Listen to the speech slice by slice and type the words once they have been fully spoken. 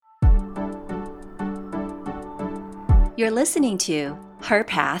You're listening to Her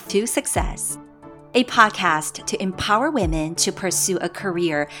Path to Success, a podcast to empower women to pursue a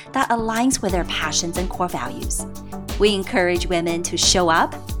career that aligns with their passions and core values. We encourage women to show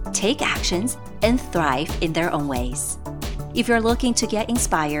up, take actions, and thrive in their own ways. If you're looking to get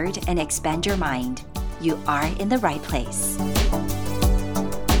inspired and expand your mind, you are in the right place.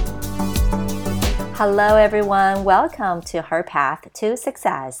 Hello, everyone. Welcome to Her Path to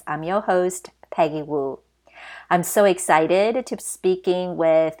Success. I'm your host, Peggy Wu. I'm so excited to be speaking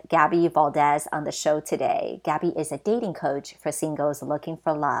with Gabby Valdez on the show today. Gabby is a dating coach for singles looking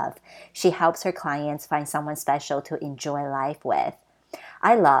for love. She helps her clients find someone special to enjoy life with.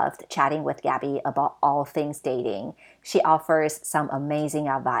 I loved chatting with Gabby about all things dating. She offers some amazing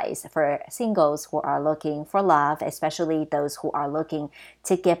advice for singles who are looking for love, especially those who are looking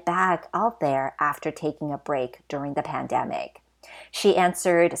to get back out there after taking a break during the pandemic. She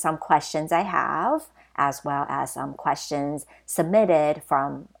answered some questions I have, as well as some questions submitted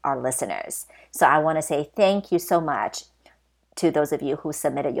from our listeners. So I want to say thank you so much to those of you who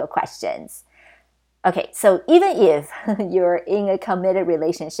submitted your questions. Okay, so even if you're in a committed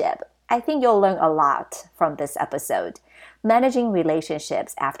relationship, I think you'll learn a lot from this episode. Managing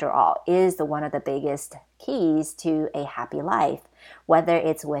relationships, after all, is one of the biggest keys to a happy life, whether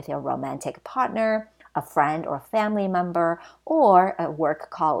it's with your romantic partner, a friend or family member, or a work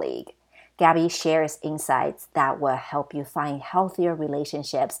colleague. Gabby shares insights that will help you find healthier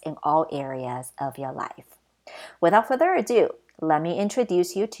relationships in all areas of your life. Without further ado, let me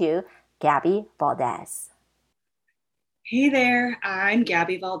introduce you to Gabby Valdez. Hey there, I'm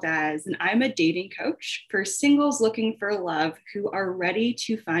Gabby Valdez, and I'm a dating coach for singles looking for love who are ready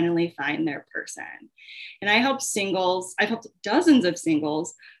to finally find their person. And I've helped dozens of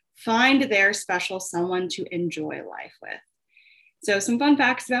singles find their special someone to enjoy life with. So some fun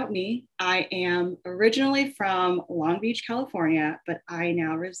facts about me. I am originally from Long Beach, California, but I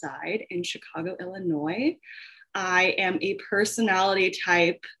now reside in Chicago, Illinois. I am a personality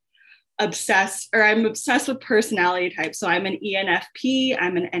type I'm obsessed with personality types. So I'm an ENFP,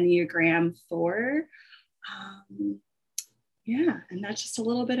 I'm an Enneagram 4. And that's just a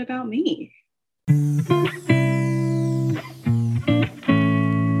little bit about me.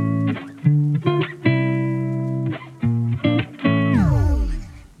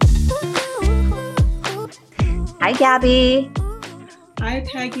 Hi, Gabby. Hi,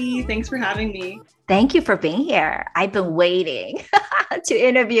 Peggy. Thanks for having me. Thank you for being here. I've been waiting to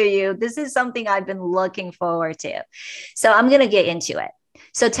interview you. This is something I've been looking forward to. So I'm going to get into it.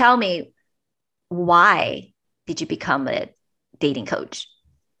 So tell me, why did you become a dating coach?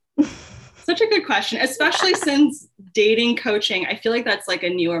 Such a good question, especially since dating coaching, I feel like that's like a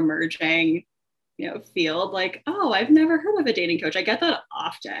new emerging, field. Like, oh, I've never heard of a dating coach. I get that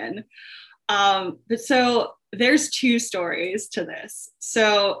often. But so there's two stories to this.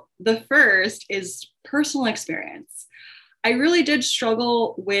 So the first is personal experience. I really did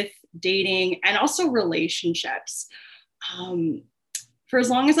struggle with dating and also relationships. For as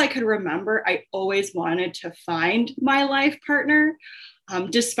long as I could remember, I always wanted to find my life partner,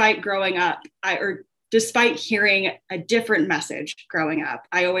 despite growing up, despite hearing a different message growing up.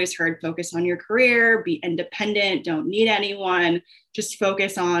 I always heard focus on your career, be independent, don't need anyone, just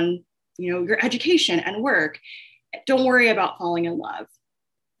focus on your education and work. Don't worry about falling in love.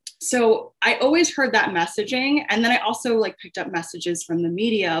 So I always heard that messaging. And then I also picked up messages from the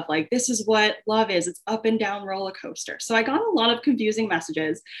media of this is what love is. It's up and down roller coaster. So I got a lot of confusing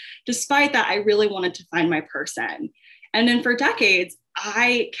messages. Despite that, I really wanted to find my person. And then for decades,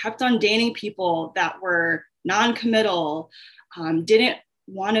 I kept on dating people that were non-committal, didn't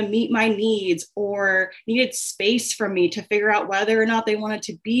want to meet my needs or needed space from me to figure out whether or not they wanted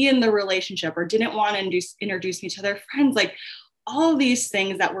to be in the relationship or didn't want to introduce me to their friends. All these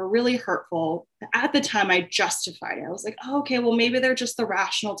things that were really hurtful. At the time, I justified it. I was like, oh, okay, well, maybe they're just the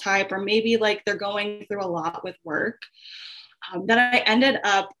rational type, or maybe they're going through a lot with work. That I ended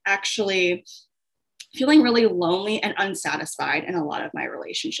up actually feeling really lonely and unsatisfied in a lot of my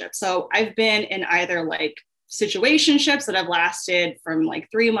relationships. So I've been in either situationships that have lasted from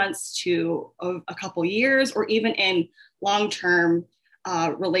 3 months to a couple years, or even in long-term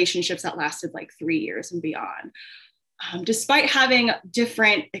relationships that lasted 3 years and beyond. Despite having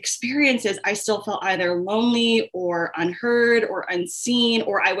different experiences, I still felt either lonely or unheard or unseen,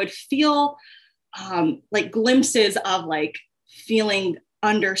 or I would feel glimpses of feeling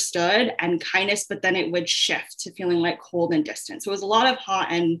understood and kindness, but then it would shift to feeling cold and distant. So it was a lot of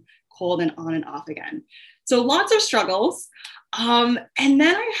hot and cold and on and off again. So lots of struggles. And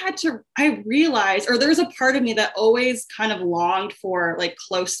then I realized, or there's a part of me that always kind of longed for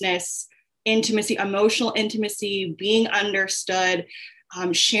closeness intimacy, emotional intimacy, being understood,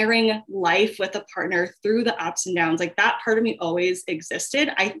 sharing life with a partner through the ups and downs. Like that part of me always existed.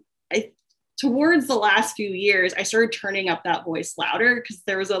 I towards the last few years, I started turning up that voice louder because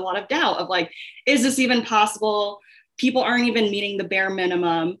there was a lot of doubt of like, is this even possible? People aren't even meeting the bare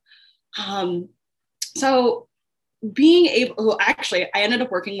minimum. So being able, well, actually, I ended up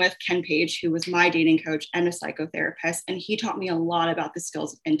working with Ken Page, who was my dating coach and a psychotherapist, and he taught me a lot about the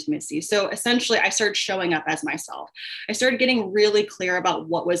skills of intimacy. So essentially, I started showing up as myself. I started getting really clear about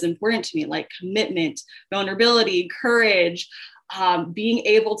what was important to me, like commitment, vulnerability, courage, being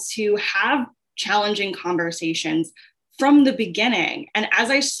able to have challenging conversations from the beginning. And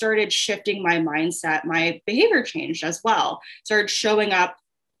as I started shifting my mindset, my behavior changed as well. Started showing up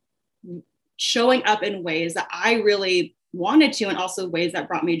in ways that I really wanted to, and also ways that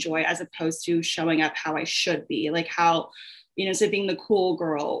brought me joy, as opposed to showing up how I should be, like how, so being the cool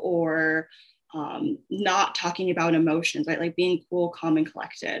girl, or not talking about emotions, right? Like being cool, calm, and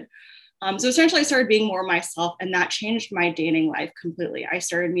collected. So essentially I started being more myself, and that changed my dating life completely. I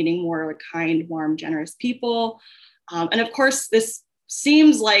started meeting more like kind, warm, generous people. And of course, this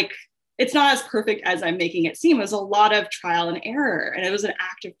seems like it's not as perfect as I'm making it seem. It was a lot of trial and error, and it was an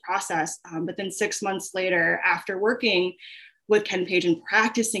active process. But then 6 months later, after working with Ken Page and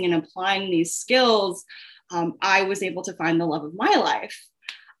practicing and applying these skills, I was able to find the love of my life.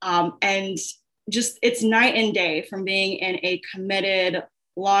 And just it's night and day from being in a committed,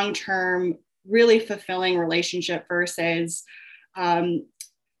 long-term, really fulfilling relationship versus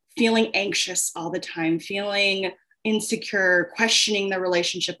feeling anxious all the time, feeling insecure, questioning the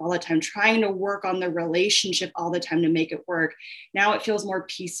relationship all the time, trying to work on the relationship all the time to make it work. Now it feels more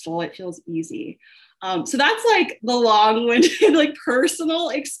peaceful. It feels easy. So that's like the long-winded, like personal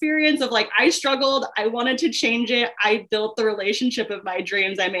experience of like, I struggled. I wanted to change it. I built the relationship of my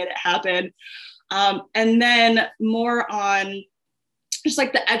dreams. I made it happen. And then more on just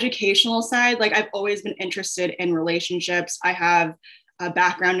like the educational side, like I've always been interested in relationships. I have a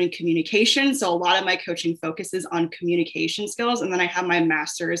background in communication. So a lot of my coaching focuses on communication skills. And then I have my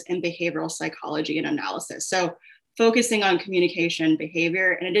master's in behavioral psychology and analysis. So focusing on communication,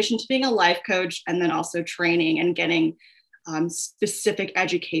 behavior, in addition to being a life coach, and then also training and getting specific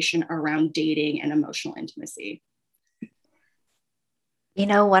education around dating and emotional intimacy. You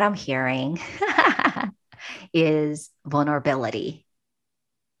know what I'm hearing is vulnerability,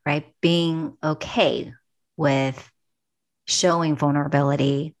 right? Being okay with showing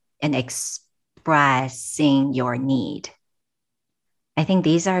vulnerability and expressing your need. I think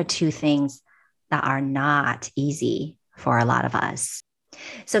these are two things that are not easy for a lot of us.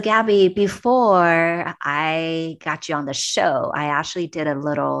 So, Gabby, before I got you on the show, I actually did a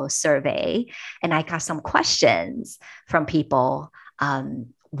little survey and I got some questions from people,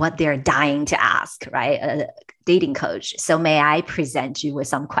 what they're dying to ask, right? A dating coach. So, may I present you with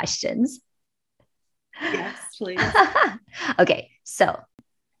some questions? Yes, please. Okay, so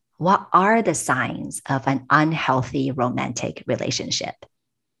what are the signs of an unhealthy romantic relationship?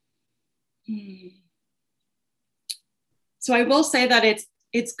 So I will say that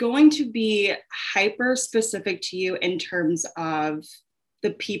it's going to be hyper specific to you in terms of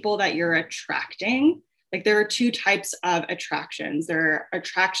the people that you're attracting. Like there are two types of attractions. There are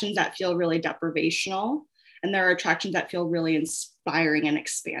attractions that feel really deprivational, and there are attractions that feel really inspiring and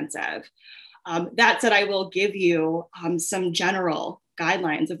expansive. That said, I will give you some general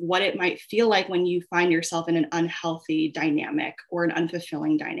guidelines of what it might feel like when you find yourself in an unhealthy dynamic or an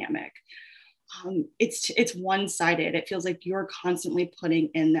unfulfilling dynamic. It's one-sided. It feels like you're constantly putting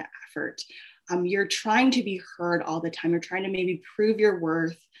in the effort. You're trying to be heard all the time. You're trying to maybe prove your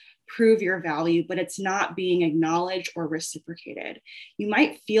worth, prove your value, but it's not being acknowledged or reciprocated. You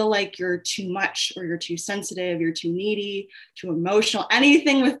might feel like you're too much, or you're too sensitive, you're too needy, too emotional,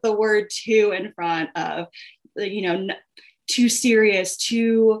 anything with the word too in front of, too serious,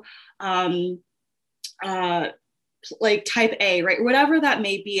 too like type A, right? Whatever that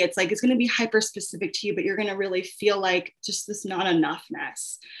may be, it's like, it's going to be hyper specific to you, but you're going to really feel like just this not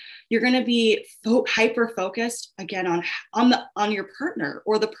enoughness. You're going to be hyper focused again on your partner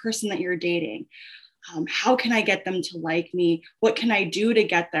or the person that you're dating. How can I get them to like me? What can I do to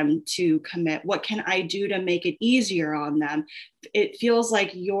get them to commit? What can I do to make it easier on them? It feels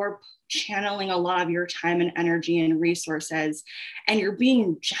like you're channeling a lot of your time and energy and resources, and you're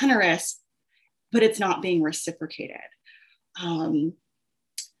being generous, but it's not being reciprocated.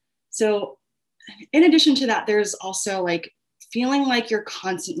 So in addition to that, there's also like feeling like you're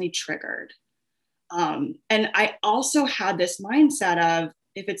constantly triggered. And I also had this mindset of,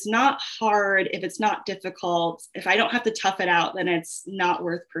 if it's not hard, if it's not difficult, if I don't have to tough it out, then it's not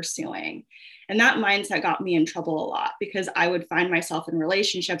worth pursuing. And that mindset got me in trouble a lot because I would find myself in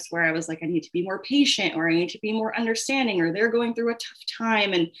relationships where I was like, I need to be more patient, or I need to be more understanding, or they're going through a tough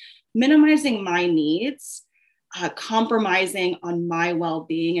time, and minimizing my needs, compromising on my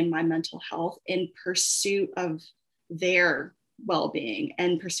well-being and my mental health in pursuit of their well-being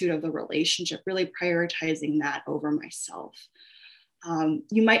and pursuit of the relationship, really prioritizing that over myself.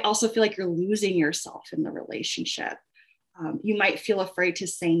 You might also feel like you're losing yourself in the relationship. You might feel afraid to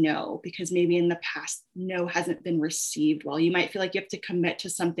say no because maybe in the past, no hasn't been received well. You might feel like you have to commit to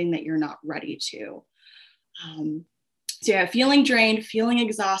something that you're not ready to. So yeah, feeling drained, feeling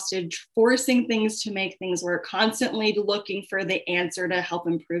exhausted, forcing things to make things work, constantly looking for the answer to help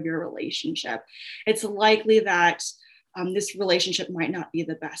improve your relationship. It's likely that this relationship might not be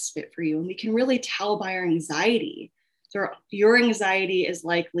the best fit for you. And we can really tell by our anxiety. So your anxiety is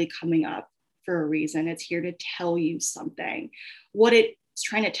likely coming up for a reason. It's here to tell you something. What it's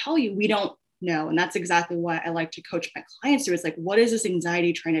trying to tell you, we don't know. And that's exactly what I like to coach my clients through. It's like, what is this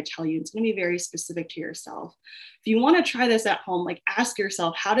anxiety trying to tell you? It's going to be very specific to yourself. If you want to try this at home, like ask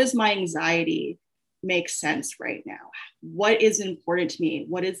yourself, how does my anxiety make sense right now? What is important to me?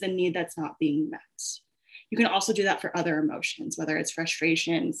 What is the need that's not being met? You can also do that for other emotions, whether it's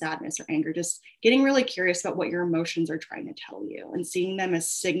frustration, sadness, or anger, just getting really curious about what your emotions are trying to tell you and seeing them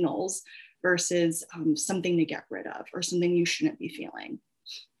as signals versus something to get rid of or something you shouldn't be feeling.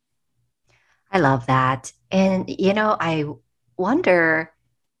 I love that. And, I wonder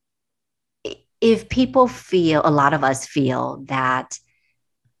if people feel, a lot of us feel that,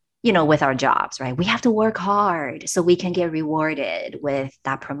 with our jobs, right? We have to work hard so we can get rewarded with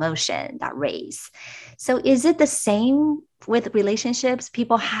that promotion, that raise. So is it the same with relationships?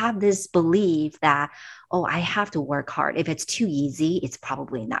 People have this belief that, oh, I have to work hard. If it's too easy, it's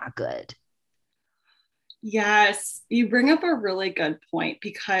probably not good. Yes, you bring up a really good point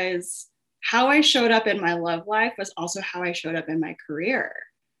because how I showed up in my love life was also how I showed up in my career.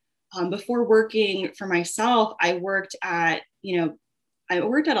 Before working for myself, I worked at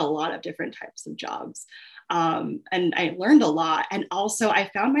a lot of different types of jobs. And I learned a lot. And also I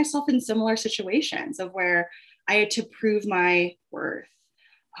found myself in similar situations of where I had to prove my worth.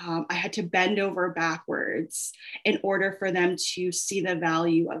 I had to bend over backwards in order for them to see the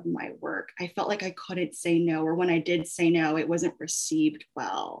value of my work. I felt like I couldn't say no, or when I did say no, it wasn't received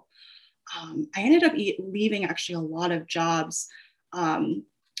well. I ended up leaving actually a lot of jobs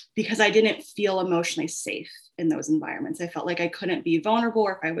because I didn't feel emotionally safe in those environments. I felt like I couldn't be vulnerable,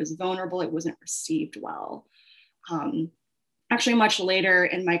 or if I was vulnerable, it wasn't received well. Actually, much later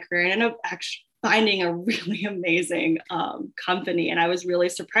in my career, I ended up actually finding a really amazing company. And I was really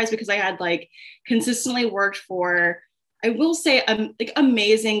surprised because I had consistently worked for, I will say,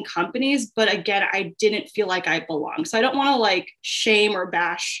 amazing companies, but again, I didn't feel like I belonged. So I don't want to shame or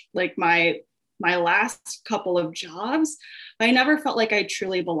bash my last couple of jobs, but I never felt like I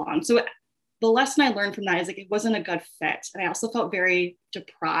truly belonged. So the lesson I learned from that is it wasn't a good fit. And I also felt very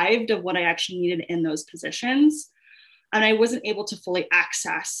deprived of what I actually needed in those positions. And I wasn't able to fully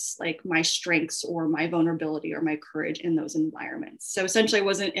access my strengths or my vulnerability or my courage in those environments. So essentially I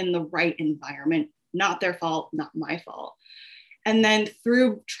wasn't in the right environment, not their fault, not my fault. And then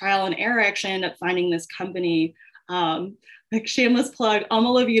through trial and error, I actually ended up finding this company, shameless plug,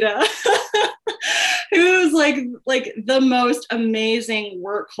 Alma La Vida, who's the most amazing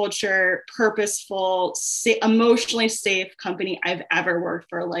work culture, purposeful, emotionally safe company I've ever worked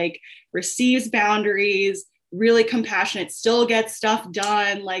for, receives boundaries, really compassionate, still gets stuff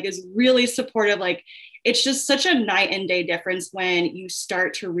done, is really supportive. It's just such a night and day difference when you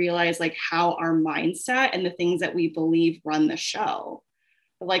start to realize how our mindset and the things that we believe run the show.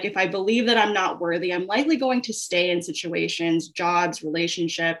 If I believe that I'm not worthy, I'm likely going to stay in situations, jobs,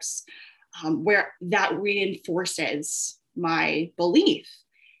 relationships, where that reinforces my belief.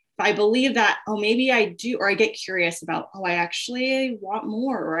 If I believe that, oh, maybe I do, or I get curious about, oh, I actually want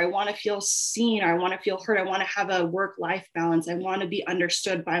more, or I want to feel seen, or I want to feel heard, I want to have a work-life balance, I want to be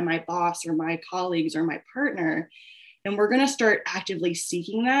understood by my boss or my colleagues or my partner, and we're going to start actively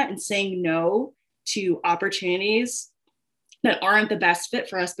seeking that and saying no to opportunities that aren't the best fit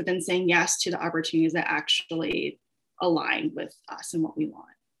for us, but then saying yes to the opportunities that actually align with us and what we want.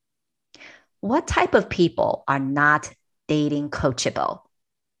 What type of people are not dating coachable?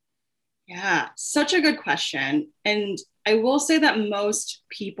 Yeah, such a good question. And I will say that most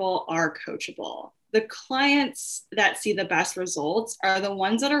people are coachable. The clients that see the best results are the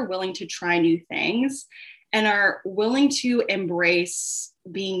ones that are willing to try new things and are willing to embrace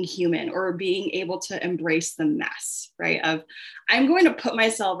being human or being able to embrace the mess, right? Of I'm going to put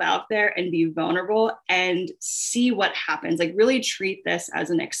myself out there and be vulnerable and see what happens. Like really treat this as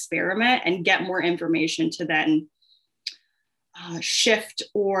an experiment and get more information to then shift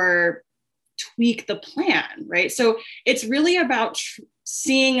or tweak the plan, right? So it's really about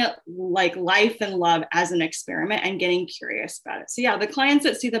seeing like life and love as an experiment and getting curious about it. So yeah, the clients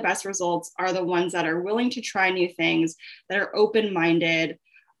that see the best results are the ones that are willing to try new things, that are open-minded,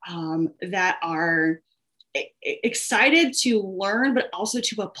 that are excited to learn, but also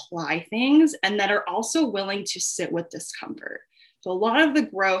to apply things, and that are also willing to sit with discomfort. So a lot of the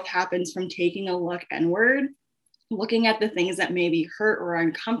growth happens from taking a look inward, looking at the things that maybe hurt or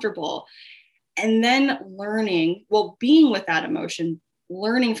uncomfortable, and then learning, well, being with that emotion,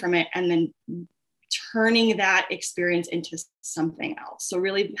 learning from it, and then turning that experience into something else. So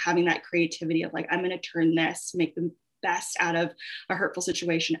really having that creativity of like, I'm going to turn this, make the best out of a hurtful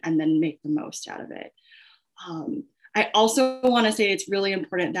situation, and then make the most out of it. I also want to say it's really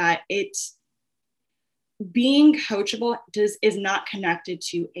important that it's being coachable is not connected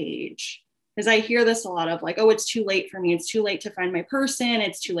to age. Because I hear this a lot of like, oh, it's too late for me. It's too late to find my person.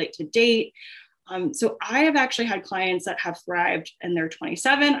 It's too late to date. So I have actually had clients that have thrived and they're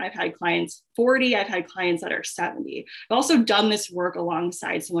 27. I've had clients 40. I've had clients that are 70. I've also done this work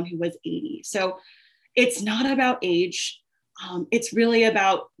alongside someone who was 80. So it's not about age. It's really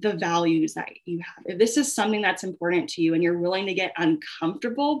about the values that you have. If this is something that's important to you and you're willing to get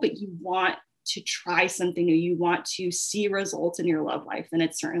uncomfortable, but you want to try something new, you want to see results in your love life, then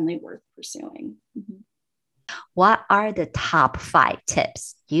it's certainly worth pursuing. Mm-hmm. What are the top 5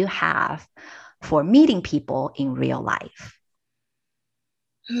 tips you have for meeting people in real life?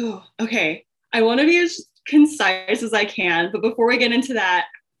 Oh, okay. I want to be as concise as I can, but before we get into that,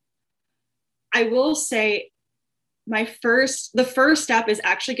 I will say the first step is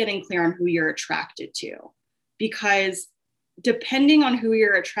actually getting clear on who you're attracted to, because depending on who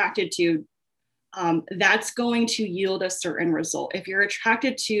you're attracted to, that's going to yield a certain result. If you're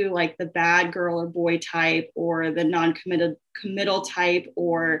attracted to like the bad girl or boy type, or the non-committal type,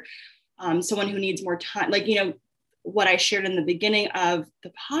 or someone who needs more time, like, what I shared in the beginning of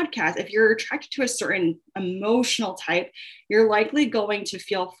the podcast, if you're attracted to a certain emotional type, you're likely going to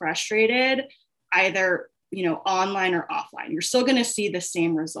feel frustrated either, online or offline. You're still going to see the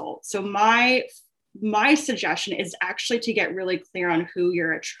same result. So my suggestion is actually to get really clear on who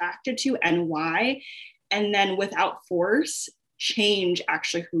you're attracted to and why, and then without force, change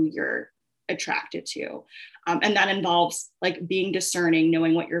actually who you're attracted to. And that involves like being discerning,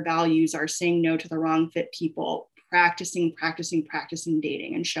 knowing what your values are, saying no to the wrong fit people, practicing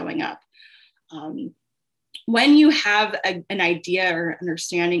dating and showing up. When you have an idea or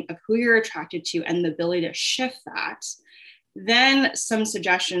understanding of who you're attracted to and the ability to shift that, then some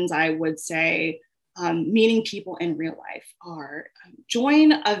suggestions I would say, meeting people in real life are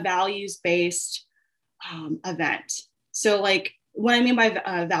join a values-based event. So like what I mean by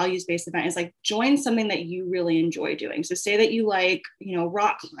a values-based event is like join something that you really enjoy doing. So say that you like,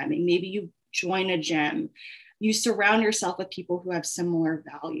 rock climbing, maybe you join a gym. You surround yourself with people who have similar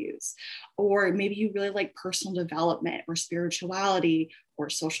values, or maybe you really like personal development or spirituality or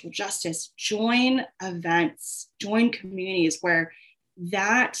social justice. Join events, join communities where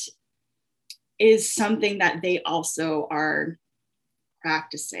that is something that they also are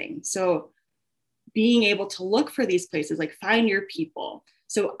practicing. So being able to look for these places, like find your people.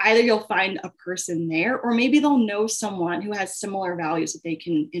 So either you'll find a person there, or maybe they'll know someone who has similar values that they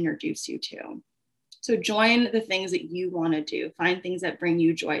can introduce you to. So join the things that you want to do. Find things that bring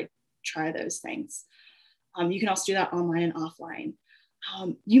you joy. Try those things. You can also do that online and offline.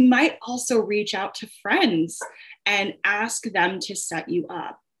 You might also reach out to friends and ask them to set you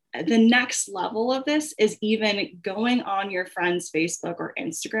up. The next level of this is even going on your friend's Facebook or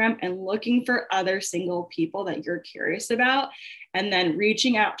Instagram and looking for other single people that you're curious about, and then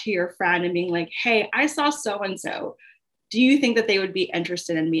reaching out to your friend and being like, hey, I saw so-and-so. Do you think that they would be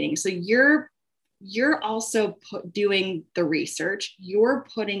interested in meeting? So you're also doing the research, you're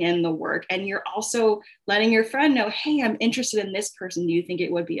putting in the work, and you're also letting your friend know, hey, I'm interested in this person. Do you think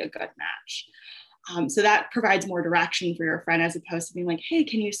it would be a good match? So that provides more direction for your friend, as opposed to being like, hey,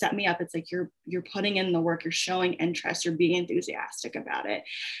 can you set me up? It's like you're putting in the work, you're showing interest, you're being enthusiastic about it.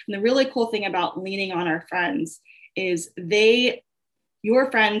 And the really cool thing about leaning on our friends is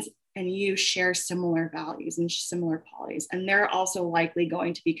your friends and you share similar values and similar qualities. And they're also likely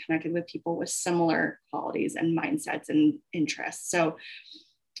going to be connected with people with similar qualities and mindsets and interests. So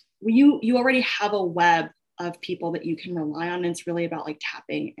you already have a web of people that you can rely on. And it's really about like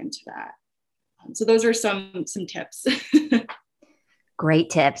tapping into that. So those are some tips.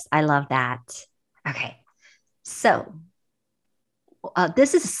 Great tips. I love that. Okay. So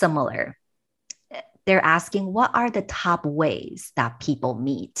this is similar. They're asking, what are the top ways that people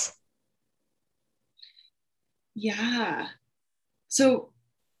meet? Yeah. So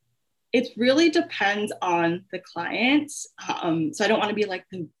it really depends on the clients. So I don't want to be like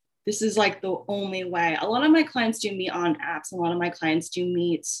this is like the only way. A lot of my clients do meet on apps. A lot of my clients do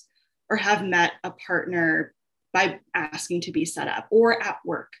meet or have met a partner by asking to be set up or at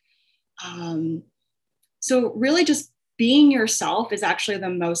work. So really just being yourself is actually the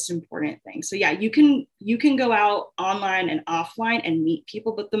most important thing. So yeah, you can go out online and offline and meet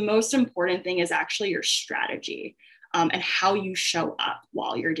people, but the most important thing is actually your strategy, and how you show up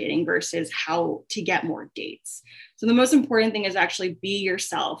while you're dating versus how to get more dates. So the most important thing is actually be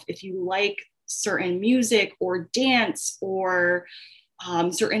yourself. If you like certain music or dance or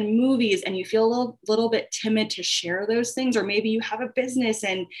certain movies and you feel a little bit timid to share those things, or maybe you have a business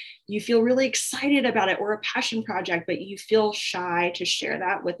and you feel really excited about it or a passion project, but you feel shy to share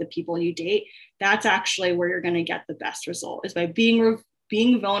that with the people you date, that's actually where you're going to get the best result, is by being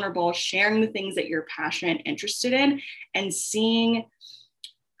vulnerable, sharing the things that you're passionate and interested in, and seeing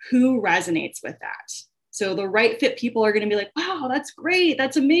who resonates with that. So the right fit people are going to be like, wow, that's great.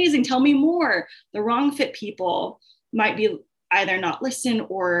 That's amazing. Tell me more. The wrong fit people might be either not listen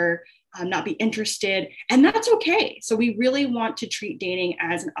or not be interested. And that's okay. So we really want to treat dating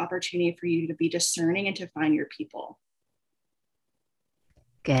as an opportunity for you to be discerning and to find your people.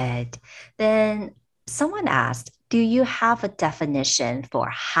 Good. Then someone asked, do you have a definition for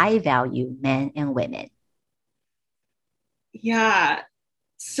high value men and women? Yeah.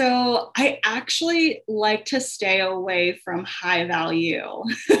 So I actually like to stay away from high value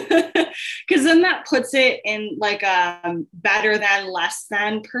because then that puts it in like a better than, less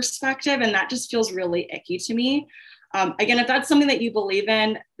than perspective. And that just feels really icky to me. Again, if that's something that you believe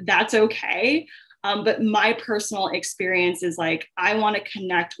in, that's okay. But my personal experience is like, I want to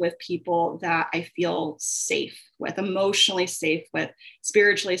connect with people that I feel safe with, emotionally safe with,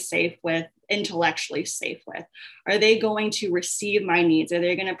 spiritually safe with, intellectually safe with. Are they going to receive my needs? Are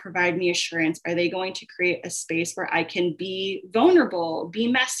they going to provide me assurance? Are they going to create a space where I can be vulnerable, be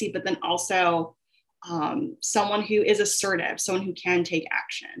messy, but then also someone who is assertive, someone who can take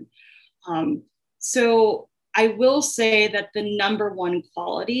action? So I will say that the number one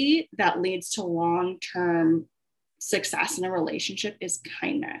quality that leads to long-term success in a relationship is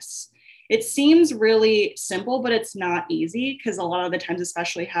kindness. It seems really simple, but it's not easy, because a lot of the times,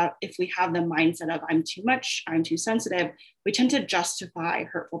 especially if we have the mindset of I'm too much, I'm too sensitive, we tend to justify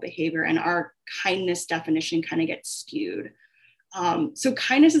hurtful behavior, and our kindness definition kind of gets skewed. So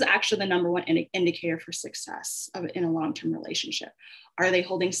kindness is actually the number one indicator for success in a long-term relationship. Are they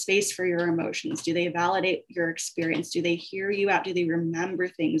holding space for your emotions? Do they validate your experience? Do they hear you out? Do they remember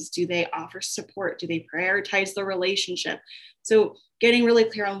things? Do they offer support? Do they prioritize the relationship? So getting really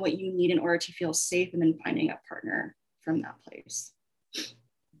clear on what you need in order to feel safe, and then finding a partner from that place.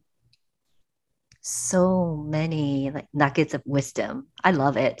 So many like nuggets of wisdom. I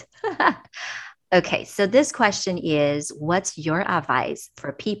love it. Okay, so this question is, what's your advice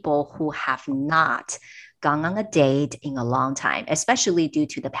for people who have not gone on a date in a long time, especially due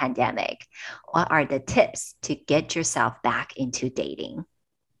to the pandemic? What are the tips to get yourself back into dating?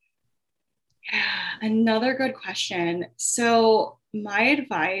 Yeah, another good question. So my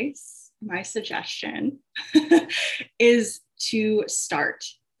advice, my suggestion is to start,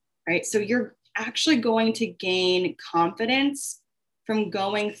 right? So you're actually going to gain confidence from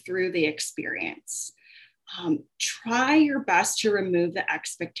going through the experience. Try your best to remove the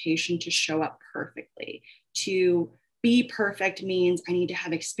expectation to show up perfectly. To be perfect means I need to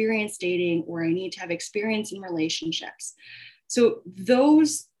have experience dating, or I need to have experience in relationships. So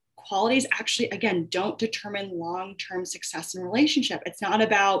those qualities actually, again, don't determine long-term success in a relationship. It's not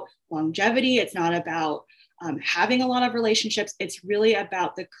about longevity. It's not about having a lot of relationships. It's really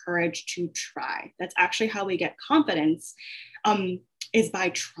about the courage to try. That's actually how we get confidence, is by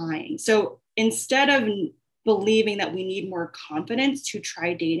trying. So instead of believing that we need more confidence to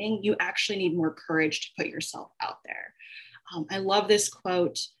try dating, you actually need more courage to put yourself out there. I love this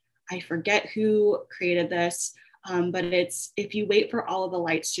quote. I forget who created this, but it's, if you wait for all of the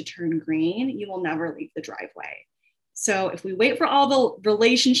lights to turn green, you will never leave the driveway. So if we wait for all the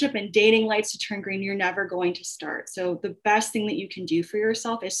relationship and dating lights to turn green, you're never going to start. So the best thing that you can do for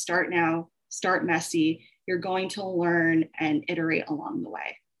yourself is start now, start messy. You're going to learn and iterate along the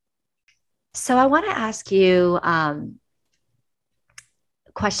way. So I want to ask you a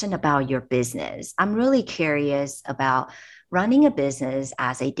question about your business. I'm really curious about running a business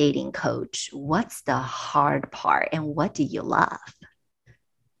as a dating coach. What's the hard part and what do you love?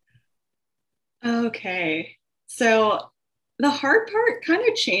 Okay. So the hard part kind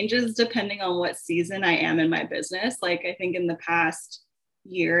of changes depending on what season I am in my business. Like I think in the past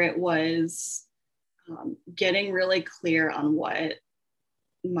year, it was getting really clear on what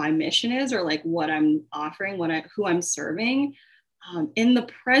my mission is or like what I'm offering, who I'm serving. In the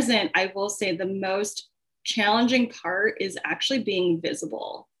present, I will say the most challenging part is actually being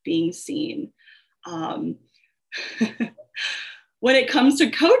visible, being seen. Um, when it comes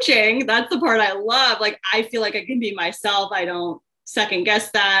to coaching, that's the part I love. Like I feel like I can be myself. I don't second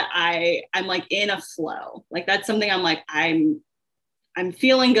guess that. I'm like in a flow. Like that's something I'm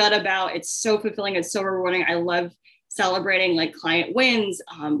feeling good about. It's so fulfilling. It's so rewarding. I love celebrating like client wins,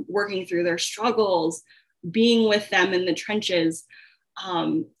 working through their struggles, being with them in the trenches.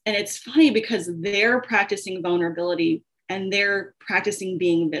 And it's funny because they're practicing vulnerability and they're practicing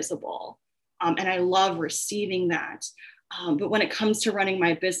being visible. And I love receiving that. But when it comes to running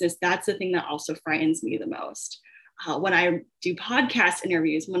my business, that's the thing that also frightens me the most. When I do podcast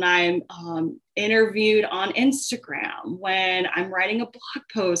interviews, when I'm interviewed on Instagram, when I'm writing a blog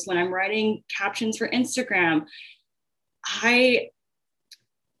post, when I'm writing captions for Instagram, I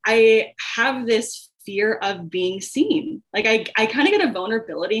I have this fear of being seen. Like I kind of get a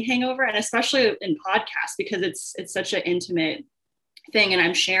vulnerability hangover, and especially in podcasts because it's such an intimate thing, and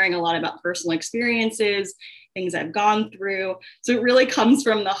I'm sharing a lot about personal experiences, things I've gone through. So it really comes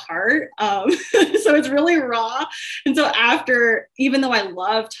from the heart. So it's really raw. And so after, even though I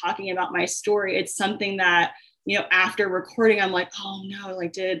love talking about my story, it's something that, after recording, I'm like, oh no,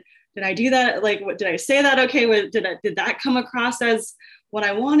 like did I do that? Like, what did I say that? Okay. Did that come across as what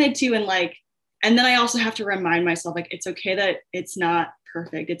I wanted to? And then I also have to remind myself, like, it's okay that it's not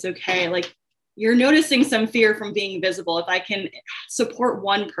perfect. It's okay. Like, you're noticing some fear from being visible. If I can support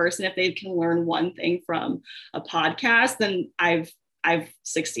one person, if they can learn one thing from a podcast, then I've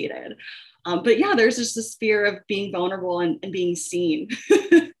succeeded. But yeah, there's just this fear of being vulnerable and being seen.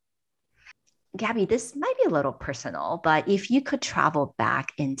 Gabby, this might be a little personal, but if you could travel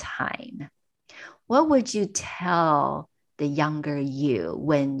back in time, what would you tell the younger you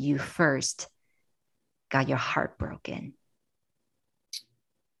when you first got your heart broken?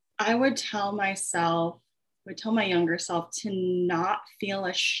 I would tell my younger self to not feel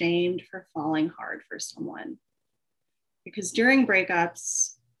ashamed for falling hard for someone. Because during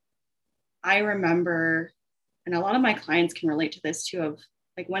breakups, I remember, and a lot of my clients can relate to this too, of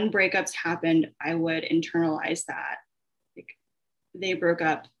like when breakups happened, I would internalize that. Like they broke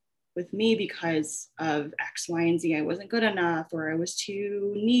up with me because of X, Y, and Z. I wasn't good enough, or I was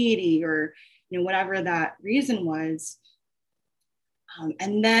too needy, or whatever that reason was.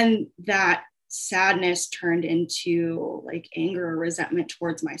 And then that sadness turned into like anger or resentment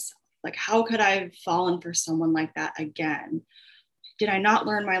towards myself. Like, how could I have fallen for someone like that again? Did I not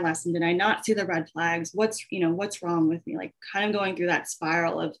learn my lesson? Did I not see the red flags? What's wrong with me? Like, kind of going through that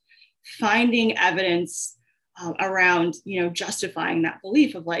spiral of finding evidence around, justifying that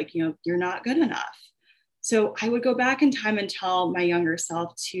belief of like, you're not good enough. So I would go back in time and tell my younger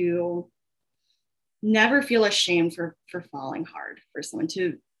self to never feel ashamed for falling hard for someone,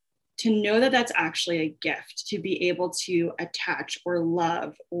 to know that that's actually a gift, to be able to attach or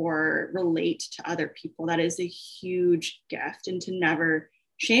love or relate to other people. That is a huge gift. And to never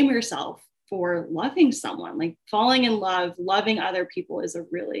shame yourself for loving someone. Like falling in love, loving other people is a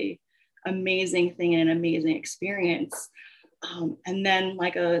really amazing thing and an amazing experience. And then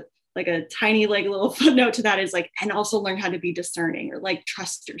like a tiny like little footnote to that is like, and also learn how to be discerning or like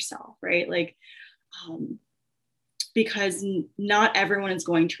trust yourself, right? Like because not everyone is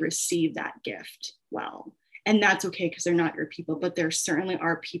going to receive that gift well. And that's okay because they're not your people, but there certainly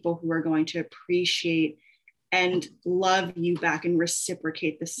are people who are going to appreciate and love you back and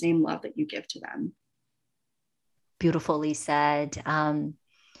reciprocate the same love that you give to them. Beautifully said. I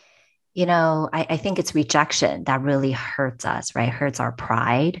think it's rejection that really hurts us, right? Hurts our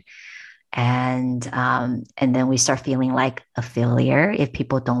pride. And then we start feeling like a failure if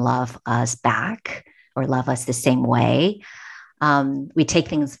people don't love us back or love us the same way. We take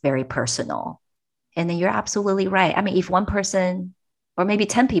things very personal. And then you're absolutely right. I mean, if one person or maybe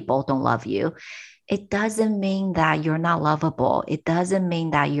 10 people don't love you, it doesn't mean that you're not lovable. It doesn't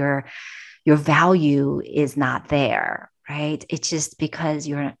mean that your value is not there, right? It's just because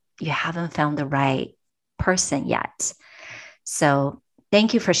you haven't found the right person yet. So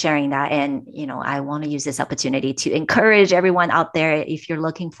thank you for sharing that. And, I want to use this opportunity to encourage everyone out there. If you're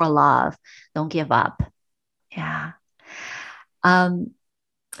looking for love, don't give up. Yeah.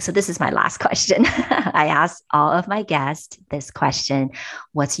 So this is my last question. I ask all of my guests this question.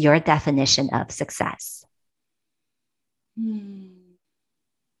 What's your definition of success?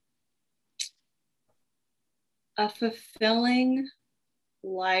 a fulfilling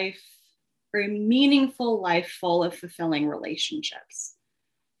life or a meaningful life full of fulfilling relationships.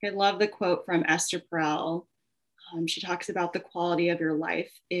 I love the quote from Esther Perel. She talks about the quality of your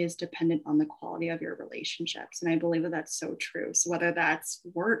life is dependent on the quality of your relationships. And I believe that that's so true. So whether that's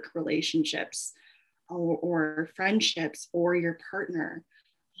work relationships or friendships or your partner,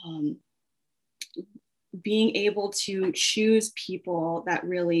 um, being able to choose people that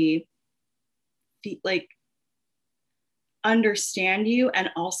really like understand you and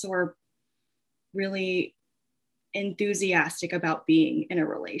also are really enthusiastic about being in a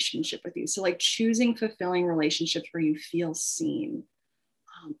relationship with you. So like choosing fulfilling relationships where you feel seen,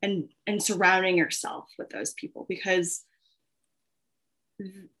 and surrounding yourself with those people, because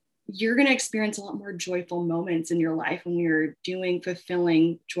you're going to experience a lot more joyful moments in your life when you're doing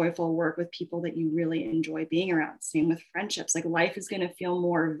fulfilling, joyful work with people that you really enjoy being around. Same with friendships. Like life is going to feel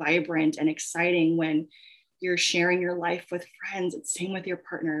more vibrant and exciting when you're sharing your life with friends. It's same with your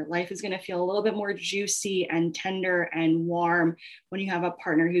partner. Life is going to feel a little bit more juicy and tender and warm when you have a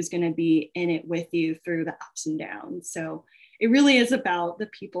partner who's going to be in it with you through the ups and downs. So it really is about the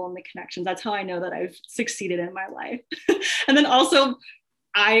people and the connections. That's how I know that I've succeeded in my life. And then also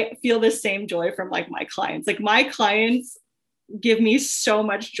I feel the same joy from like my clients. Like my clients give me so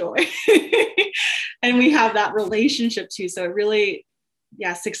much joy and we have that relationship too. So it really,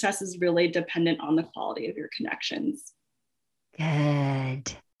 yeah, success is really dependent on the quality of your connections.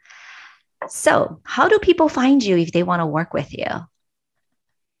 Good. So, how do people find you if they want to work with you?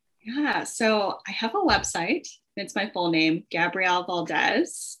 Yeah, so I have a website. It's my full name, Gabrielle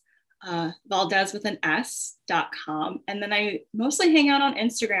Valdez, Valdez with an S.com. And then I mostly hang out on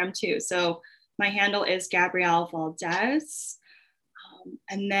Instagram too. So my handle is Gabrielle Valdez.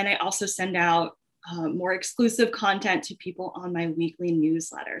 And then I also send out more exclusive content to people on my weekly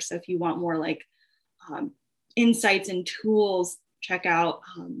newsletter. So if you want more like insights and tools, check out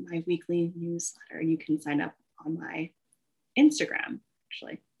my weekly newsletter. You can sign up on my Instagram,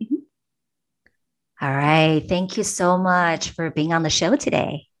 actually. Mm-hmm. All right. Thank you so much for being on the show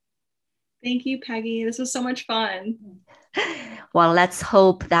today. Thank you, Peggy. This was so much fun. Well, let's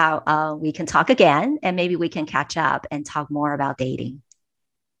hope that we can talk again and maybe we can catch up and talk more about dating.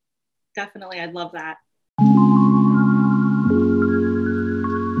 Definitely. I'd love that.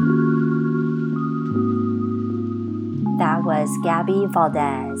 That was Gabby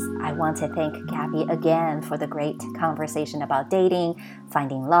Valdez. I want to thank Gabby again for the great conversation about dating,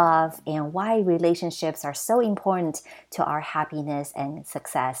 finding love, and why relationships are so important to our happiness and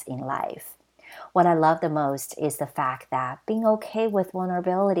success in life. What I love the most is the fact that being okay with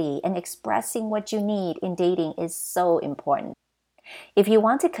vulnerability and expressing what you need in dating is so important. If you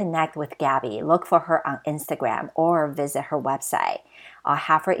want to connect with Gabby, look for her on Instagram or visit her website. I'll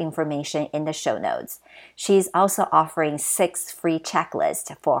have her information in the show notes. She's also offering 6 free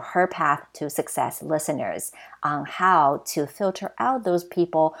checklists for Her Path to Success listeners on how to filter out those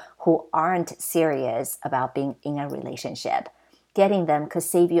people who aren't serious about being in a relationship. Getting them could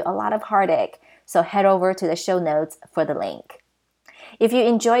save you a lot of heartache, so head over to the show notes for the link. If you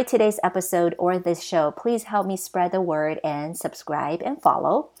enjoyed today's episode or this show, please help me spread the word and subscribe and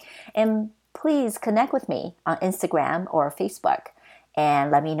follow. And please connect with me on Instagram or Facebook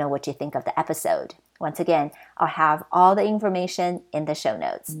and let me know what you think of the episode. Once again, I'll have all the information in the show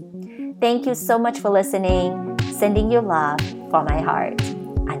notes. Thank you so much for listening. Sending you love from my heart.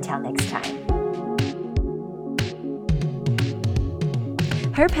 Until next time.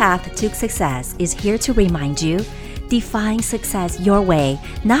 Her Path to Success is here to remind you, define success your way,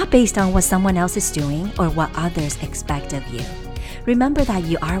 not based on what someone else is doing or what others expect of you. Remember that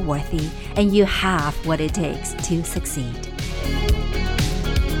you are worthy and you have what it takes to succeed.